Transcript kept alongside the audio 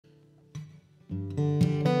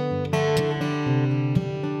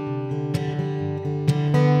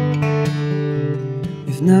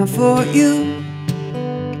If not for you,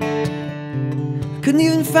 I couldn't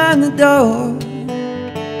even find the door,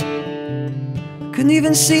 I couldn't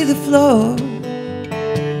even see the floor.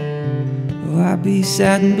 Oh, I'd be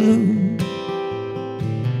sad and blue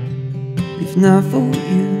if not for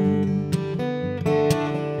you.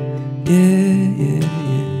 Yeah, yeah,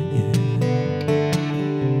 yeah, yeah.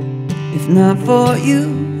 If not for you,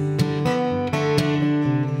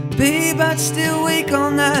 babe, I'd still wake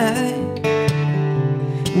all night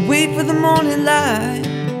and wait for the morning light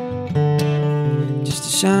just to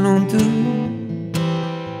shine on through.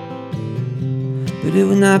 But it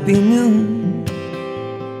would not be noon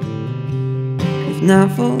if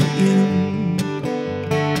not for you.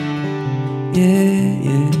 Yeah,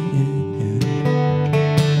 yeah, yeah, yeah.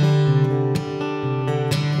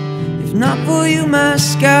 If not for you, my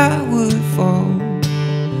sky would fall,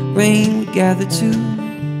 rain would gather too.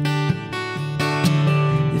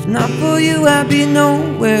 If not for you, I'd be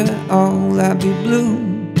nowhere at all, I'd be blue.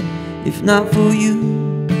 If not for you,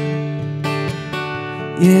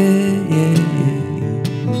 yeah, yeah, yeah, yeah.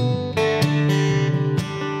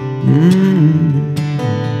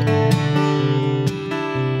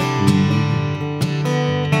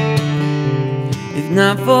 If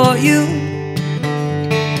not for you,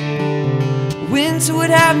 winter would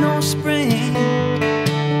have no spring,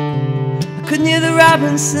 I couldn't hear the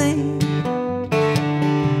robins sing,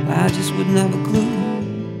 I just wouldn't have a clue.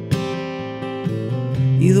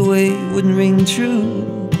 Either way, it wouldn't ring true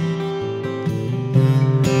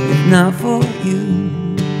if not for you.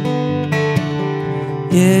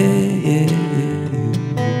 Yeah, yeah, yeah.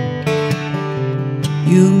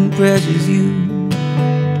 You precious you.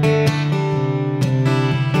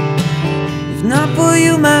 If not for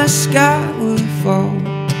you, my sky would fall,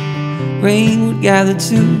 rain would gather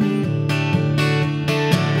too.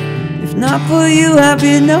 If not for you, I'd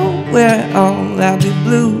be nowhere at all, I'd be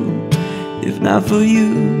blue. If not for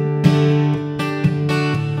you,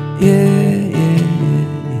 yeah, yeah, yeah,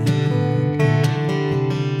 yeah.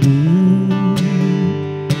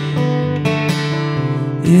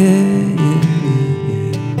 Yeah, yeah, yeah,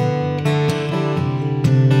 yeah.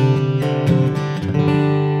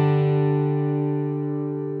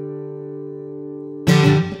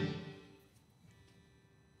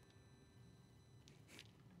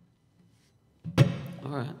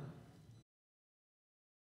 All right.